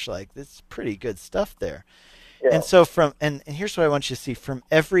church. This is pretty good stuff there. Yeah. And so and here's what I want you to see. From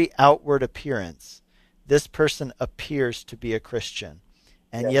every outward appearance, this person appears to be a Christian,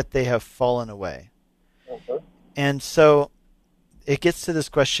 and yet they have fallen away. Mm-hmm. And so it gets to this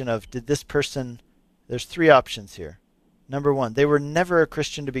question of, did this person... There's three options here. Number one, they were never a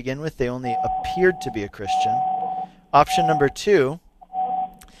Christian to begin with. They only appeared to be a Christian. Option number two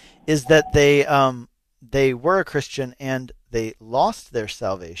is that they were a Christian and they lost their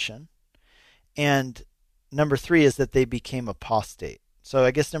salvation. And number three is that they became apostate. So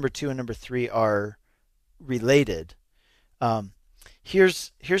I guess number two and number three are related.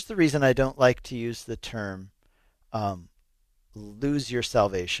 Here's the reason I don't like to use the term lose your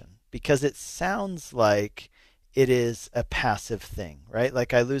salvation. Because it sounds like it is a passive thing, right?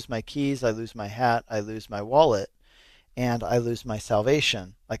 Like I lose my keys, I lose my hat, I lose my wallet. and I lose my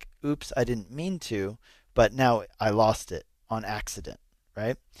salvation. Like, oops, I didn't mean to, but now I lost it on accident,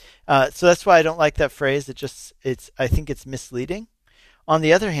 right? So that's why I don't like that phrase. I think it's misleading. On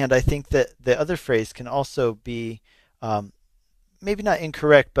the other hand, I think that the other phrase can also be maybe not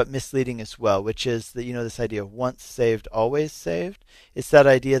incorrect, but misleading as well, which is that, this idea of once saved, always saved. It's that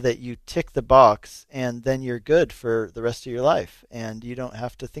idea that you tick the box and then you're good for the rest of your life and you don't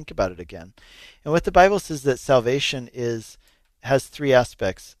have to think about it again. And what the Bible says that salvation has three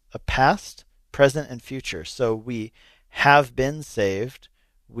aspects: a past, present, and future. So we have been saved,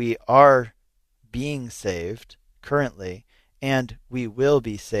 we are being saved currently, and we will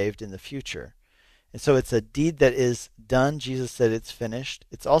be saved in the future. And so it's a deed that is done. Jesus said it's finished.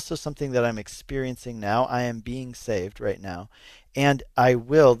 It's also something that I'm experiencing now. I am being saved right now. And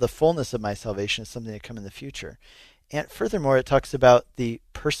the fullness of my salvation is something to come in the future. And furthermore, it talks about the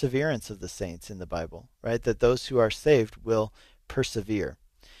perseverance of the saints in the Bible, right? That those who are saved will persevere.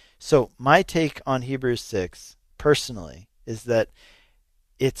 So my take on Hebrews 6, personally, is that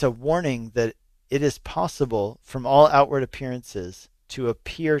it's a warning that it is possible from all outward appearances to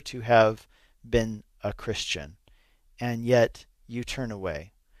appear to have been a Christian, and yet you turn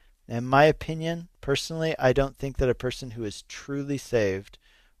away. In my opinion, personally, I don't think that a person who is truly saved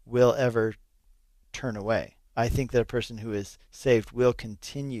will ever turn away. I think that a person who is saved will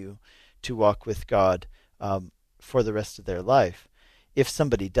continue to walk with God for the rest of their life. If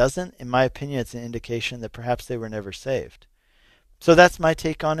somebody doesn't, in my opinion, it's an indication that perhaps they were never saved. So that's my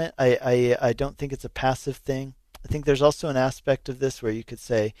take on it. I don't think it's a passive thing. I think there's also an aspect of this where you could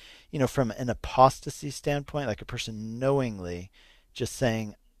say, from an apostasy standpoint, like a person knowingly just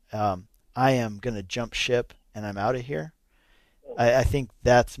saying, I am going to jump ship and I'm out of here. I think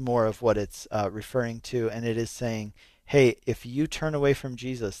that's more of what it's referring to. And it is saying, hey, if you turn away from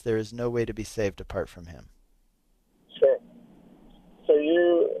Jesus, there is no way to be saved apart from him. Sure. So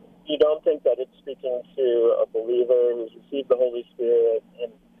you don't think that it's speaking to a believer who's received the Holy Spirit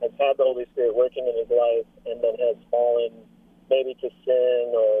and has had the Holy Spirit working in his life and then has fallen maybe to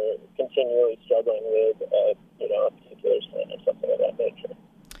sin or continually struggling with a particular sin or something of that nature?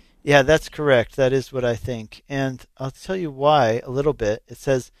 Yeah, that's correct. That is what I think. And I'll tell you why a little bit. It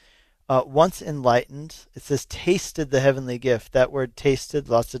says, once enlightened, it says tasted the heavenly gift. That word tasted,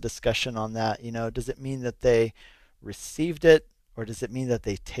 lots of discussion on that. Does it mean that they received it? Or does it mean that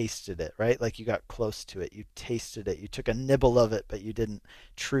they tasted it, right? Like you got close to it, you tasted it, you took a nibble of it, but you didn't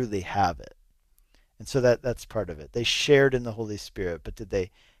truly have it. And so that's part of it. They shared in the Holy Spirit, but did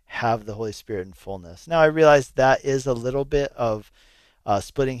they have the Holy Spirit in fullness? Now I realize that is a little bit of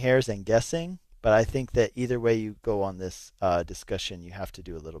splitting hairs and guessing, but I think that either way you go on this discussion, you have to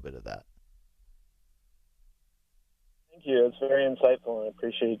do a little bit of that. Thank you. It's very insightful, and I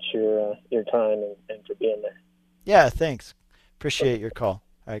appreciate your time and for being there. Yeah, thanks. Appreciate your call.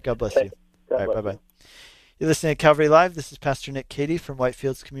 All right, God bless you. All right, bye-bye. You're listening to Calvary Live. This is Pastor Nick Cady from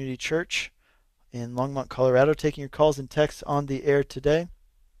Whitefields Community Church in Longmont, Colorado, taking your calls and texts on the air today.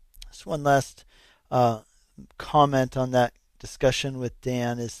 Just one last comment on that discussion with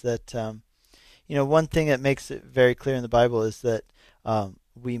Dan is that, one thing that makes it very clear in the Bible is that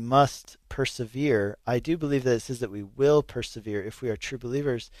we must persevere. I do believe that it says that we will persevere if we are true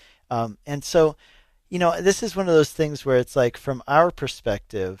believers. And so, this is one of those things where it's like, from our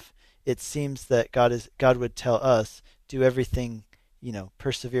perspective, it seems that God would tell us, do everything,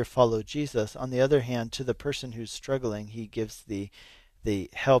 persevere, follow Jesus. On the other hand, to the person who's struggling, he gives the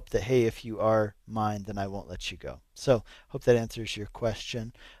help that, hey, if you are mine, then I won't let you go. So hope that answers your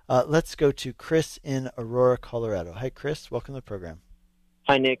question. Let's go to Chris in Aurora, Colorado. Hi, Chris. Welcome to the program.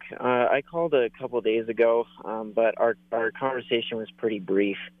 Hi, Nick. I called a couple of days ago, but our conversation was pretty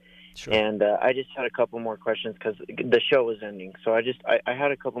brief. Sure. And I just had a couple more questions because the show was ending. So I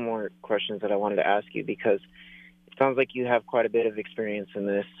had a couple more questions that I wanted to ask you because it sounds like you have quite a bit of experience in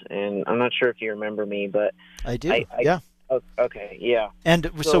this. And I'm not sure if you remember me, but I do. Yeah. Okay. Yeah.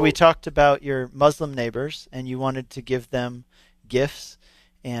 And so we talked about your Muslim neighbors, and you wanted to give them gifts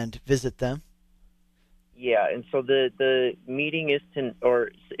and visit them. Yeah, and so the meeting is it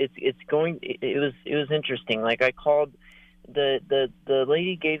was interesting. Like I called. The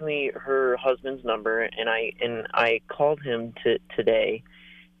lady gave me her husband's number, and I called him today,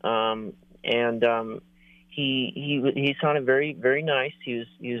 he sounded very, very nice. He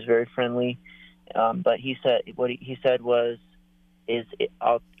was very friendly, but he said what he said was,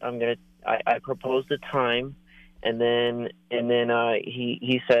 I proposed a time, and then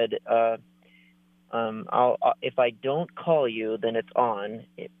he said, if I don't call you, then it's on.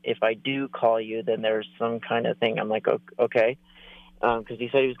 If I do call you, then there's some kind of thing. I'm like, okay, because he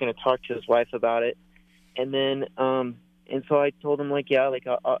said he was going to talk to his wife about it, And then, and so I told him, like, yeah, like,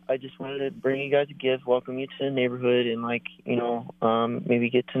 I just wanted to bring you guys a gift, welcome you to the neighborhood, and, like, you know, maybe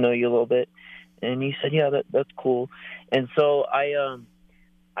get to know you a little bit. And he said, yeah, that's cool. And so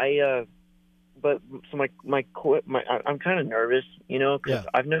but so I'm kind of nervous, you know, because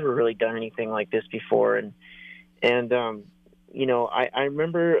I've never really done anything like this before. And you know, I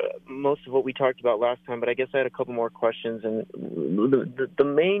remember most of what we talked about last time, but I guess I had a couple more questions. And the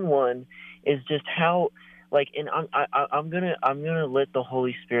main one is just how, like, and I'm gonna let the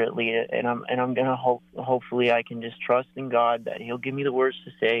Holy Spirit lead it, and I'm gonna hopefully I can just trust in God that He'll give me the words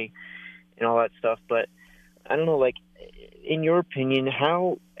to say and all that stuff. But I don't know, like, in your opinion,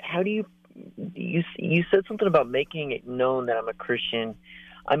 how do you said something about making it known that I'm a Christian.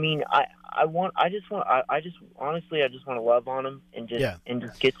 I mean, I just honestly want to love on him and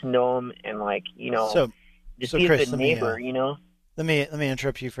just get to know him, and, like, you know, just be Chris, a good neighbor, you know. Let me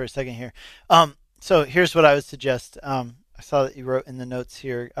interrupt you for a second here. So here's what I would suggest. I saw that you wrote in the notes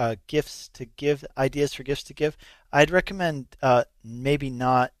here, gifts to give, ideas for gifts to give. I'd recommend maybe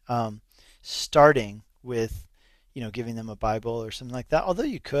not starting with, you know, giving them a Bible or something like that. Although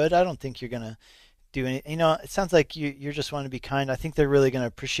you could, I don't think you're going to do any, you know, it sounds like you're just want to be kind. I think they're really going to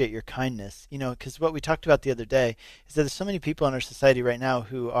appreciate your kindness, you know, because what we talked about the other day is that there's so many people in our society right now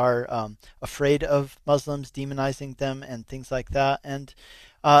who are afraid of Muslims, demonizing them and things like that. And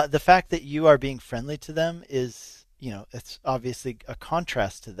the fact that you are being friendly to them is, you know, it's obviously a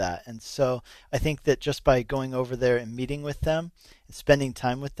contrast to that. And so I think that just by going over there and meeting with them and spending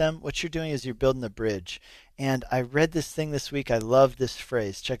time with them, what you're doing is you're building a bridge. And I read this thing this week. I love this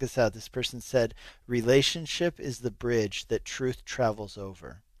phrase. Check this out. This person said, relationship is the bridge that truth travels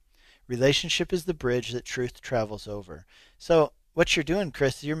over. Relationship is the bridge that truth travels over. So what you're doing,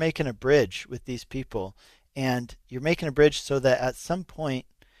 Chris, is you're making a bridge with these people. And you're making a bridge so that at some point,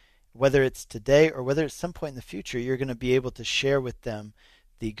 whether it's today or whether it's some point in the future, you're going to be able to share with them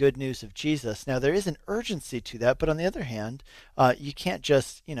the good news of Jesus. Now, there is an urgency to that, but on the other hand, you can't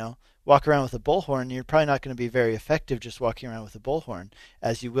just, you know, walk around with a bullhorn. You're probably not going to be very effective just walking around with a bullhorn,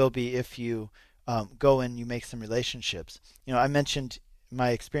 as you will be if you go and you make some relationships. You know, I mentioned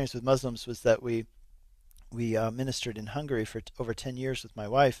my experience with Muslims was that we ministered in Hungary for over 10 years with my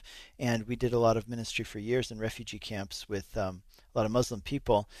wife, and we did a lot of ministry for years in refugee camps with a lot of Muslim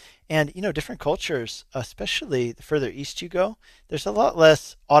people. And, you know, different cultures, especially the further east you go, there's a lot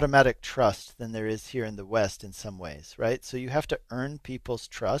less automatic trust than there is here in the West in some ways, right? So you have to earn people's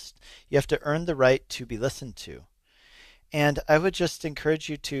trust. You have to earn the right to be listened to. And I would just encourage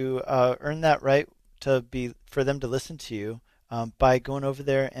you to earn that right for them to listen to you. By going over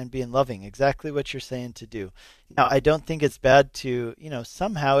there and being loving, exactly what you're saying to do. Now, I don't think it's bad to, you know,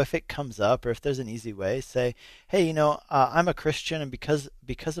 somehow if it comes up or if there's an easy way, say, hey, you know, I'm a Christian, and because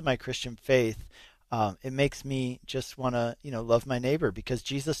of my Christian faith, it makes me just want to, you know, love my neighbor, because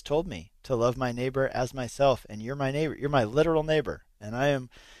Jesus told me to love my neighbor as myself, and you're my neighbor. You're my literal neighbor, and I am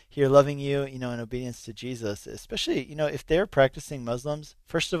here loving you, you know, in obedience to Jesus. Especially, you know, if they're practicing Muslims,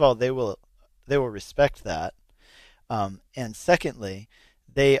 first of all, they will respect that. And secondly,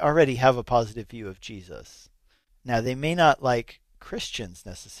 they already have a positive view of Jesus. Now, they may not like Christians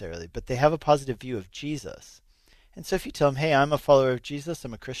necessarily, but they have a positive view of Jesus. And so if you tell them, hey, I'm a follower of Jesus,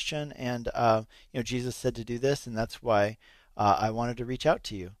 I'm a Christian, and you know, Jesus said to do this, and that's why I wanted to reach out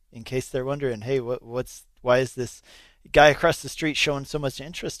to you, in case they're wondering, hey, why is this guy across the street showing so much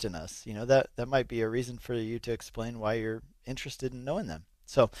interest in us? You know, that might be a reason for you to explain why you're interested in knowing them.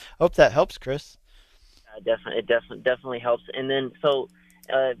 So I hope that helps, Chris. It definitely helps. And then, so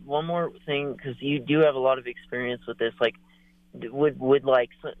one more thing, because you do have a lot of experience with this. Like, would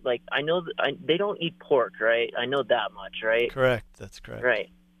like I know they don't eat pork, right? I know that much, right? Correct. That's correct. Right.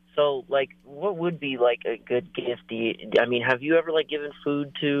 So, like, what would be like a good gift? I mean, have you ever like given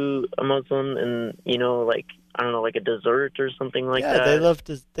food to a Muslim, and, you know, like, I don't know, like a dessert or something like that? Yeah,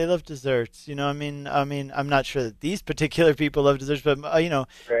 they love desserts. You know, I mean, I'm not sure that these particular people love desserts, but you know,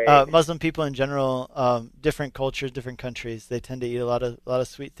 right. Muslim people in general, different cultures, different countries, they tend to eat a lot of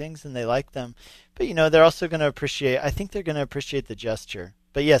sweet things, and they like them. But, you know, they're also going to appreciate. I think they're going to appreciate the gesture.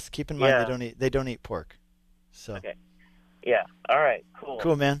 But yes, keep in mind they don't eat pork. So. Okay. Yeah. All right. Cool.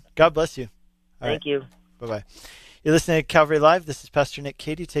 Cool, man. God bless you. Thank you. Bye-bye. You're listening to Calvary Live. This is Pastor Nick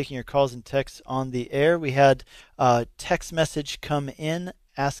Cady taking your calls and texts on the air. We had a text message come in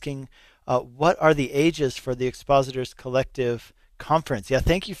asking, what are the ages for the Expositors Collective Conference? Yeah,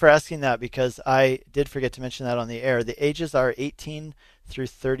 thank you for asking that, because I did forget to mention that on the air. The ages are 18 through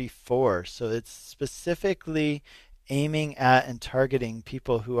 34, so it's specifically aiming at and targeting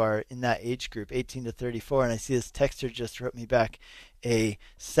people who are in that age group, 18 to 34. And I see this texter just wrote me back a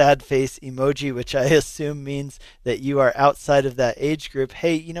sad face emoji, which I assume means that you are outside of that age group.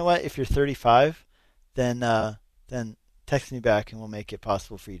 Hey, you know what? If you're 35, then text me back and we'll make it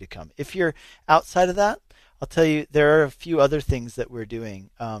possible for you to come. If you're outside of that, I'll tell you there are a few other things that we're doing.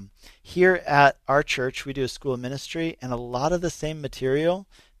 Here at our church, we do a school of ministry, and a lot of the same material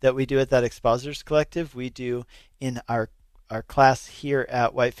that we do at that Expositors Collective, we do in our class here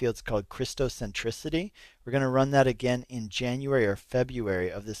at Whitefields called Christocentricity. We're going to run that again in January or February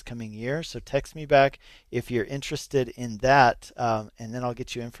of this coming year. So text me back if you're interested in that, and then I'll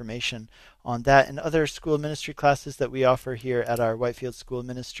get you information on that and other school of ministry classes that we offer here at our Whitefield School of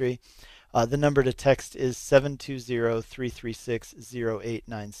Ministry. The number to text is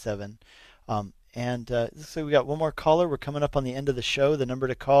 720-336-0897. So we got one more caller. We're coming up on the end of the show. The number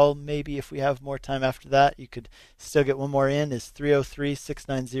to call, maybe if we have more time after that, you could still get one more in, is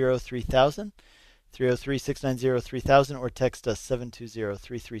 303-690-3000. 303-690-3000, or text us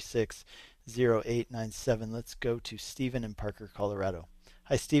 720-336-0897. Let's go to Stephen in Parker, Colorado.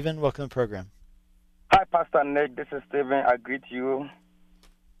 Hi, Stephen. Welcome to the program. Hi, Pastor Nick. This is Stephen. I greet you.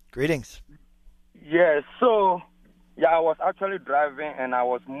 Greetings. Yes, I was actually driving and I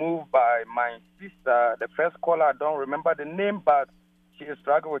was moved by my sister. The first caller, I don't remember the name, but she is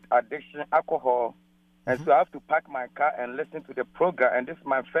struggling with addiction, alcohol. And so I have to park my car and listen to the program. And this is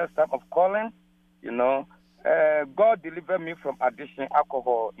my first time of calling. God delivered me from addiction,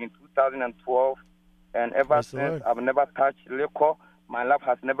 alcohol in 2012. And ever since, I've never touched liquor. My life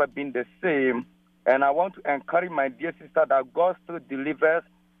has never been the same. And I want to encourage my dear sister that God still delivers.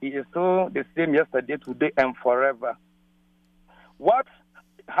 He is still the same yesterday, today, and forever. What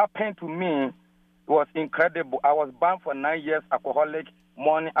happened to me was incredible. I was bound for 9 years, alcoholic,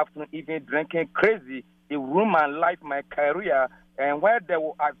 morning, afternoon, evening, drinking, crazy. It ruined my life, my career. And where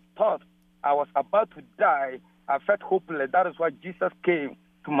I thought I was about to die, I felt hopeless. That is why Jesus came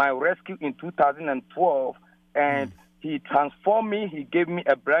to my rescue in 2012. And he transformed me. He gave me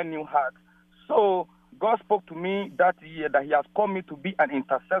a brand new heart. So God spoke to me that year that he has called me to be an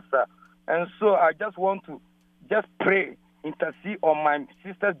intercessor. And so I just want to just pray, intercede on my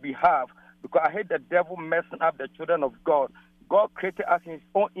sister's behalf, because I hate the devil messing up the children of God. God created us in his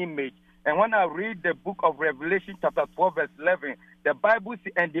own image. And when I read the book of Revelation chapter 12, verse 11, the Bible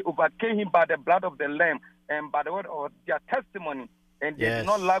says, and they overcame him by the blood of the Lamb and by the word of their testimony, and they did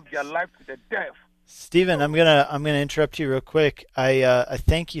not love their life to the death. Stephen, I'm gonna interrupt you real quick. I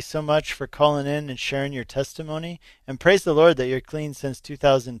thank you so much for calling in and sharing your testimony, and praise the Lord that you're clean since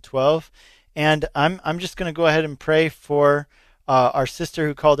 2012. And I'm just gonna go ahead and pray for our sister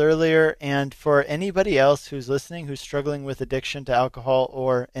who called earlier, and for anybody else who's listening who's struggling with addiction to alcohol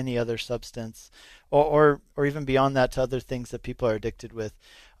or any other substance, or even beyond that to other things that people are addicted with.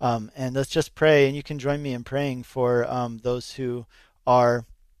 And let's just pray, and you can join me in praying for those who are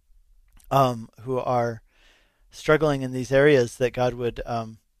struggling in these areas, that God would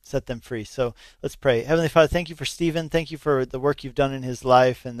set them free. So let's pray. Heavenly Father, thank you for Stephen. Thank you for the work you've done in his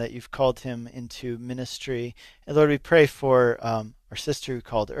life and that you've called him into ministry. And Lord, we pray for our sister who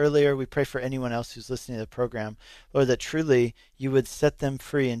called earlier. We pray for anyone else who's listening to the program, Lord, that truly you would set them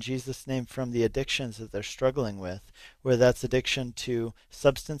free in Jesus' name from the addictions that they're struggling with, whether that's addiction to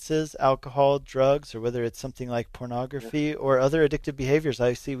substances, alcohol, drugs, or whether it's something like pornography or other addictive behaviors.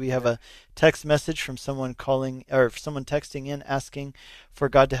 I see we have a text message from someone calling, or someone texting in asking for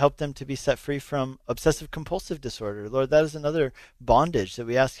God to help them to be set free from obsessive compulsive disorder. Lord, that is another bondage that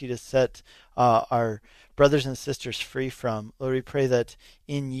we ask you to set our brothers and sisters free from. Lord, we pray that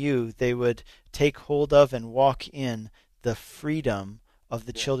in you they would take hold of and walk in the freedom of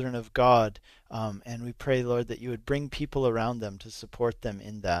the children of God. And we pray, Lord, that you would bring people around them to support them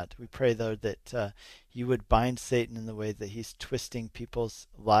in that. We pray, Lord, that you would bind Satan in the way that he's twisting people's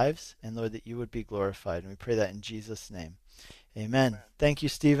lives, and Lord, that you would be glorified. And we pray that in Jesus' name. Amen. Thank you,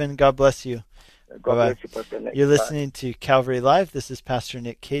 Stephen. God bless you. God bless you, Pastor Nick. You're listening to Calvary Live. This is Pastor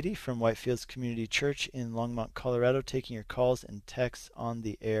Nick Cady from Whitefields Community Church in Longmont, Colorado, taking your calls and texts on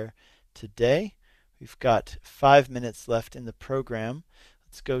the air today. We've got 5 minutes left in the program.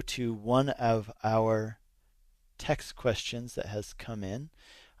 Let's go to one of our text questions that has come in.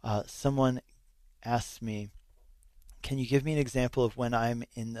 Someone asked me, can you give me an example of when I'm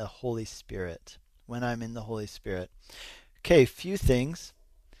in the Holy Spirit? When I'm in the Holy Spirit. Okay, few things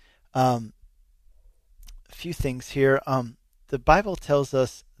here. The Bible tells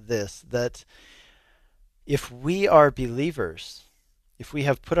us this, that if we are believers, if we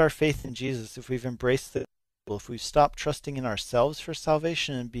have put our faith in Jesus, if we've embraced the gospel, if we stop trusting in ourselves for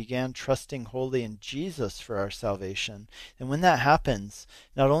salvation and began trusting wholly in Jesus for our salvation, then when that happens,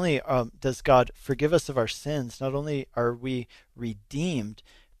 not only does God forgive us of our sins, not only are we redeemed,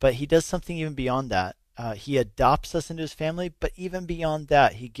 but he does something even beyond that. He adopts us into his family, but even beyond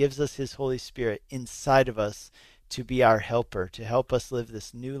that, he gives us his Holy Spirit inside of us to be our helper, to help us live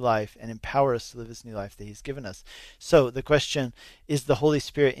this new life and empower us to live this new life that he's given us. So the question, is the Holy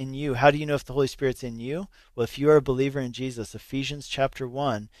Spirit in you? How do you know if the Holy Spirit's in you? Well, if you are a believer in Jesus, Ephesians chapter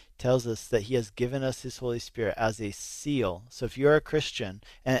 1 tells us that he has given us his Holy Spirit as a seal. So if you're a Christian,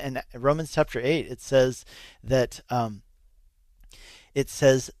 and Romans chapter 8, it says that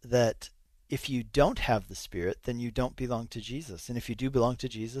if you don't have the Spirit, then you don't belong to Jesus. And if you do belong to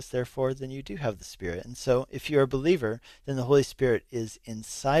Jesus, therefore, then you do have the Spirit. And so if you're a believer, then the Holy Spirit is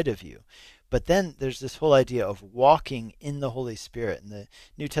inside of you. But then there's this whole idea of walking in the Holy Spirit. And the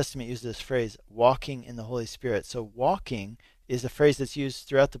New Testament uses this phrase, walking in the Holy Spirit. So walking is a phrase that's used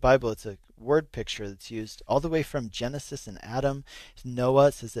throughout the Bible. It's a word picture that's used all the way from Genesis and Adam to Noah.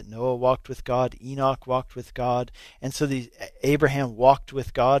 It says that Noah walked with God, Enoch walked with God, and so Abraham walked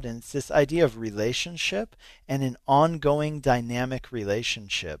with God. And it's this idea of relationship and an ongoing dynamic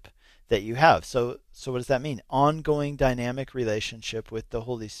relationship that you have. So what does that mean? Ongoing dynamic relationship with the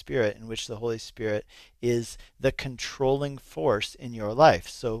Holy Spirit, in which the Holy Spirit is the controlling force in your life.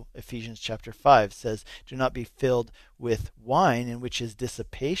 So Ephesians chapter 5 says, do not be filled with wine, in which is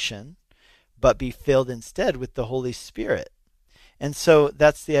dissipation, but be filled instead with the Holy Spirit. And so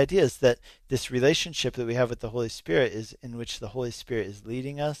that's the idea, is that this relationship that we have with the Holy Spirit is in which the Holy Spirit is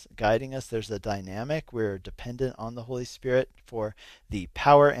leading us, guiding us. There's a dynamic. We're dependent on the Holy Spirit for the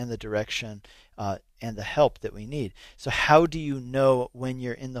power and the direction and the help that we need. So how do you know when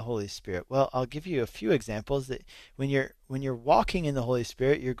you're in the Holy Spirit? Well, I'll give you a few examples. That when you're walking in the Holy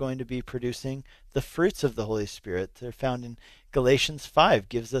Spirit, you're going to be producing the fruits of the Holy Spirit. They're found in Galatians 5,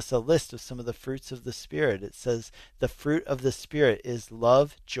 gives us a list of some of the fruits of the Spirit. It says the fruit of the Spirit is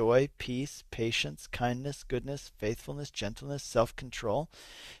love, joy, peace, patience, kindness, goodness, faithfulness, gentleness, self-control.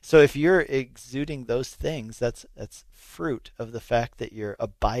 So if you're exuding those things, that's fruit of the fact that you're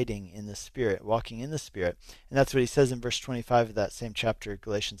abiding in the Spirit, walking in the Spirit. And that's what he says in verse 25 of that same chapter,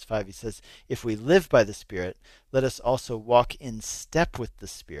 Galatians 5. He says, if we live by the Spirit, let us also walk in step with the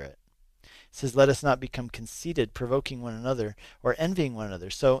Spirit. It says, let us not become conceited, provoking one another, or envying one another.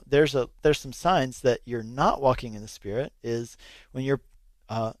 So there's some signs that you're not walking in the Spirit is when you're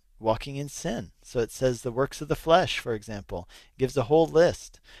walking in sin. So it says the works of the flesh, for example. It gives a whole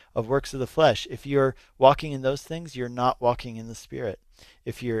list of works of the flesh. If you're walking in those things, you're not walking in the Spirit.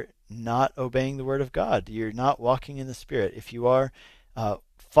 If you're not obeying the Word of God, you're not walking in the Spirit. If you are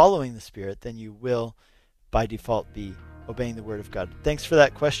following the Spirit, then you will, by default, be obeying the Word of God. Thanks for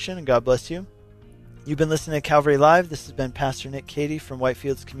that question, and God bless you. You've been listening to Calvary Live. This has been Pastor Nick Cady from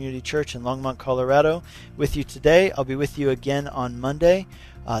Whitefields Community Church in Longmont, Colorado, with you today. I'll be with you again on Monday.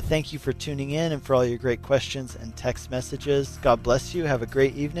 Thank you for tuning in and for all your great questions and text messages. God bless you. Have a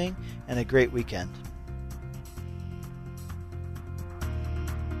great evening and a great weekend.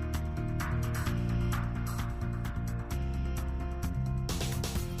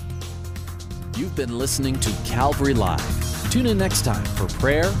 You've been listening to Calvary Live. Tune in next time for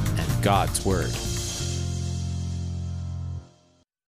prayer and God's Word.